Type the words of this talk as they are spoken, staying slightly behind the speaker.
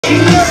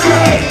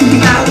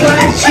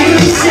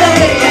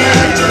say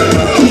and do.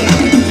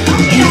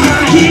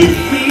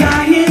 We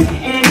are his,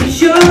 and he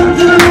showed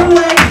the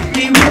way.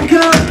 We will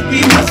go, we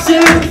will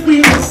serve, we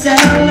will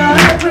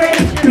celebrate.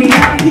 We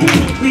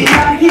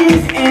are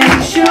his, and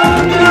he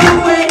showed the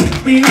way.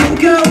 We will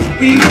go,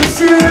 we will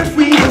serve,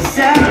 we will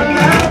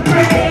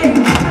celebrate.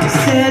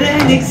 Set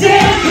an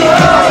example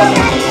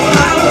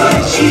by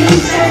what you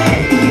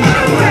say,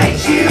 by what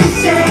you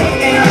say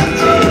and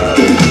do.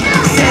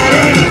 Set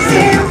an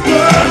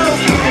example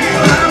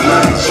by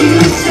what you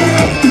say,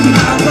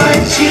 by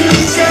what you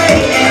say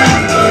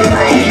and do.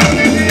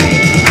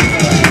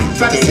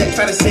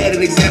 Try to set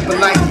an example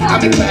like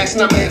I'm in class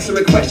and I'm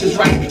answering questions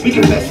right. We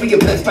confess we are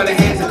blessed by the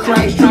hands of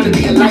Christ. Trying to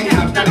be a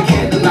lighthouse, not a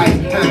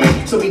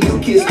candlelight. So we do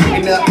kids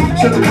picking up.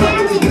 Show the world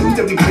with the news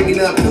that we bringing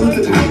up. News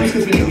of the news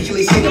because we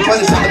usually sing a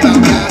bunch of songs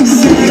about God.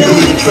 Set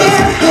an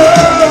example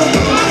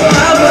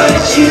by what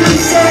you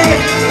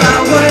say, by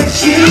what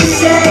you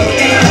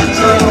say and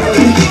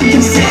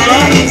do. Set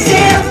an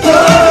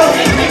example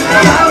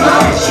by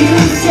what you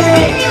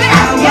say,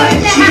 by what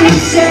you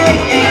say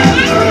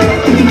and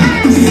do.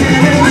 Set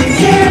an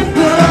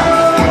example.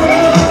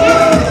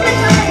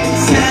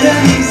 Set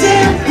an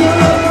example.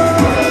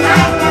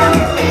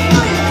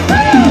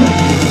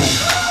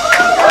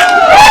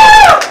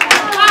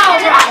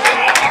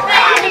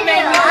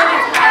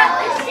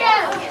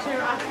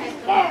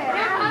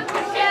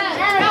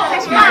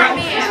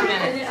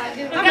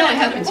 I'm really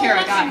hoping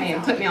Tara got me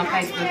and put me on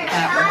Facebook with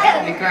that one. That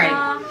would be great.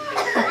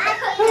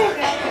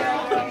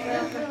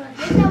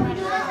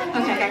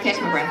 Okay, I gotta catch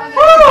my breath.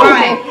 All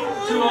right.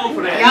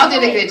 Y'all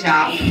did a good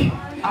job.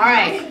 All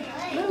right.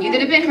 You that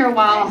have been here a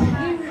while,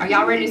 are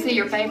y'all ready to see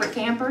your favorite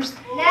campers?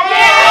 Sponge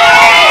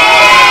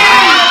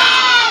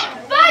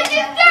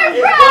and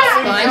stir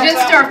fry! Sponge and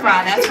stir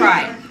fry, that's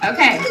right.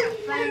 Okay.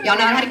 Y'all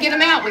know how to get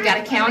them out. We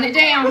gotta count it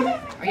down.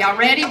 Are y'all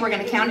ready? We're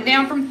gonna count it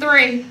down from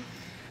 3.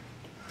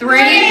 3, 2,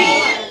 1,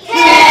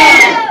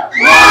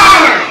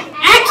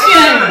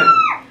 action!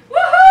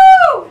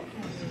 Woohoo!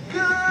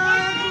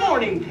 Good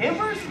morning,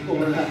 campers.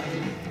 For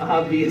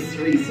obvious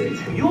reasons,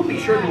 you'll be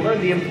sure to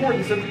learn the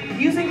importance of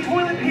using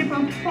toilet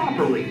paper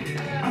properly.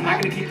 I'm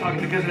not going to keep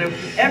talking because I know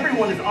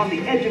everyone is on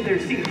the edge of their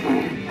seat.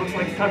 Looks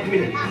like it's time for me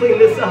to clean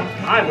this up.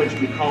 I'm what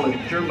you would call a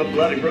germ of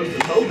blood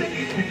agrossophobic.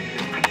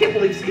 I can't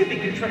believe Skippy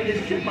could train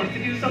his chipmunk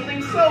to do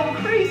something so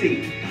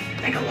crazy.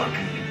 Take a look.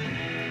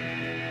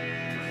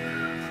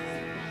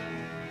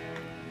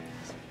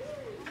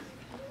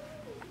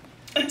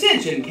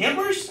 Attention,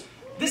 campers!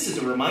 This is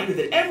a reminder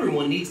that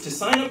everyone needs to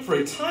sign up for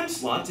a time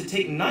slot to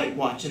take night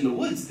watch in the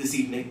woods this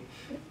evening.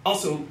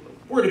 Also,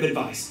 word of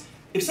advice.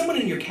 If someone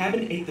in your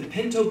cabin ate the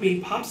pinto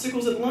bean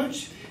popsicles at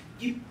lunch,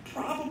 you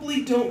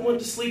probably don't want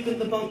to sleep in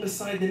the bunk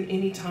beside them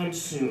anytime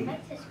soon. I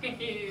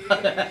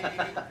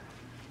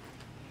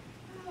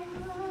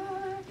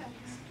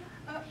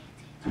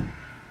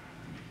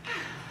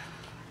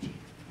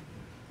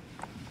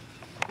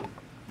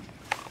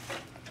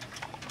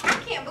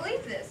can't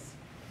believe this.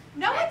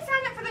 No one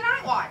signed up for the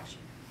night watch.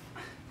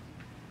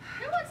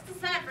 Who wants to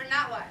sign up for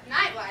night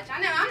watch?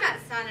 I know I'm not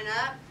signing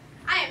up.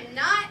 I am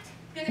not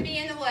going to be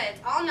in the woods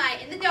all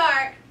night in the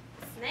dark.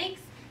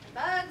 Snakes and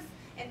bugs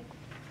and...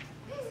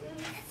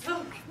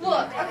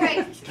 Look,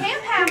 okay,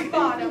 Camp Half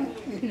Bottom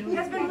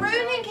has been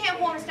ruining Camp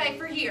WannaStay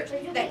for years.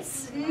 They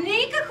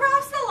sneak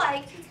across the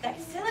lake, they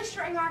silly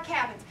string our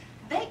cabins,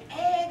 they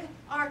egg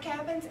our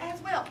cabins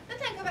as well. Then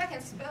they go back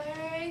and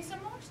spray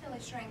some more silly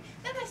string.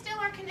 Then they steal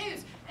our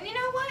canoes. And you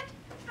know what?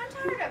 I'm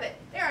tired of it.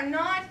 They are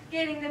not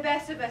getting the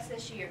best of us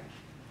this year.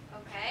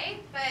 Okay,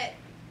 but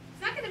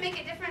it's not going to make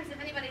a difference if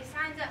anybody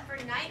signs up for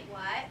night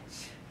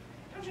watch.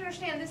 Don't you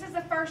understand? This is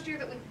the first year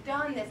that we've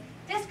done this.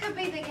 This could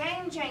be the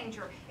game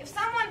changer. If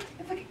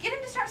we could get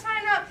them to start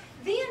signing up,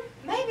 then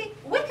maybe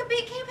we could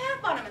beat Camp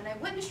Half Bottom and they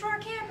wouldn't destroy our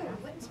camp and we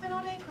wouldn't spend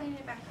all day cleaning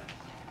it back up.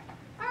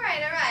 All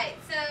right.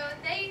 So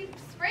they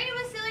sprayed it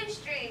with silly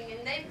string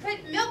and they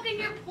put milk in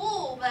your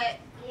pool, but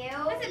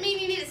doesn't mean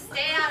you need to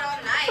stay out all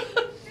night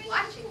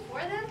watching for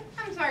them.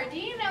 I'm sorry, do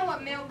you know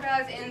what milk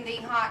does in the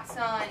hot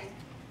sun?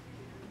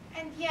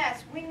 And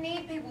yes, we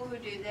need people who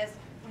do this.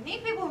 We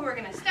need people who are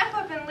going to step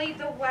up and lead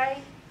the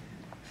way.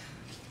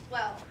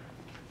 Well,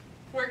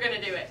 we're going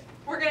to do it.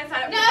 We're going to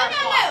sign up for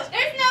no.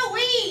 There's no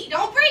we.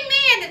 Don't bring me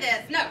into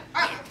this. No.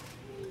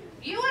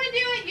 You want to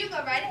do it, you go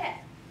right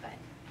ahead. But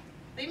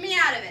leave me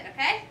out of it,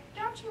 okay?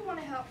 Don't you want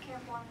to help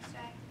Camp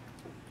WannaStay?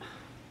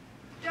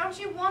 Don't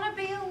you want to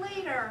be a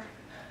leader?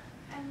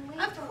 And lead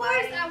Of the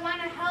course way? I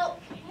want to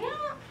help.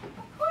 Yeah,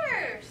 of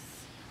course.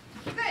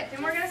 Good,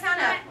 then we're going to sign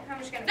up. I'm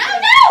just going to...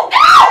 No!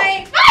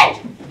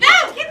 Sponge!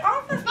 No! Get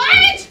off the...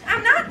 Sponge!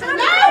 I'm not done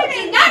No!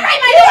 writing. Do not write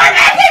my... You are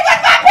messing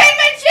with my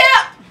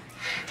penmanship!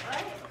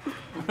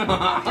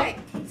 Okay,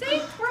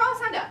 see? We're all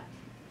signed up.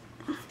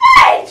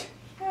 Sponge!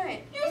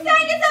 Right. You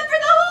signed us up for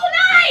the whole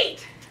night!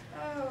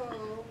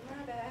 Oh, my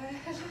bad.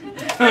 That's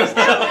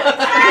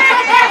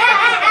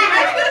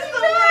the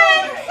way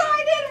we're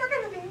excited. We're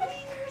going to be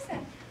leaders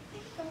and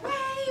lead the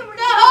way. And we're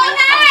The whole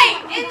night!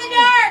 In the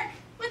dark!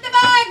 With the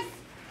bugs!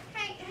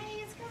 Hey,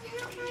 it's going to be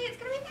okay. It's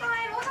going to be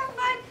fine.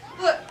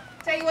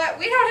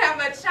 we don't have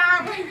much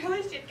time. We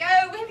really should go.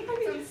 We need to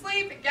get some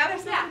sleep and gather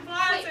some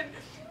supplies. And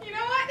you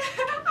know what?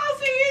 I'll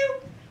see you.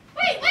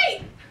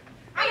 Wait.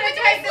 I'm going to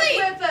take this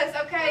with us,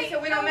 okay,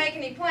 so we don't make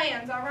any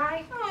plans, all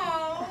right?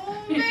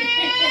 Oh, man.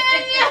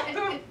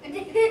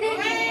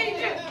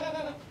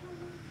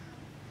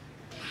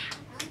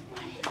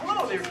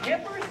 Hello there,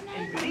 campers,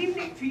 and good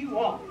evening to you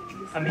all.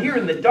 I'm here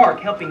in the dark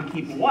helping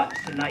keep watch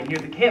tonight near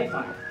the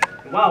campfire.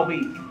 And while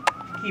we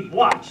keep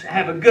watch, I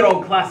have a good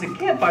old classic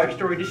campfire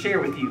story to share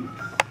with you.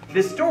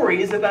 This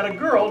story is about a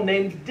girl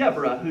named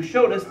Deborah who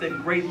showed us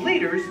that great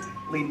leaders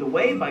lead the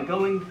way by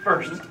going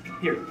first.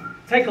 Here,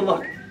 take a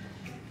look.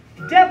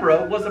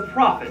 Deborah was a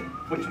prophet,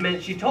 which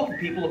meant she told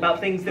people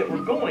about things that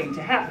were going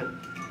to happen.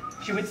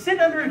 She would sit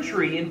under a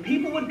tree and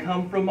people would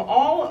come from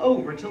all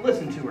over to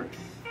listen to her.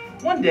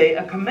 One day,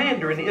 a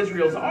commander in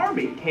Israel's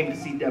army came to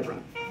see Deborah.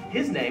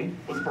 His name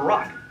was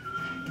Barak.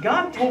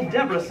 God told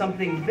Deborah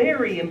something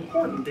very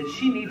important that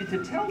she needed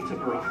to tell to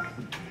Barak.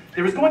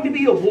 There was going to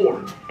be a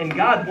war, and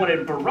God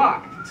wanted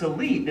Barak to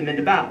lead them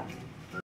into battle.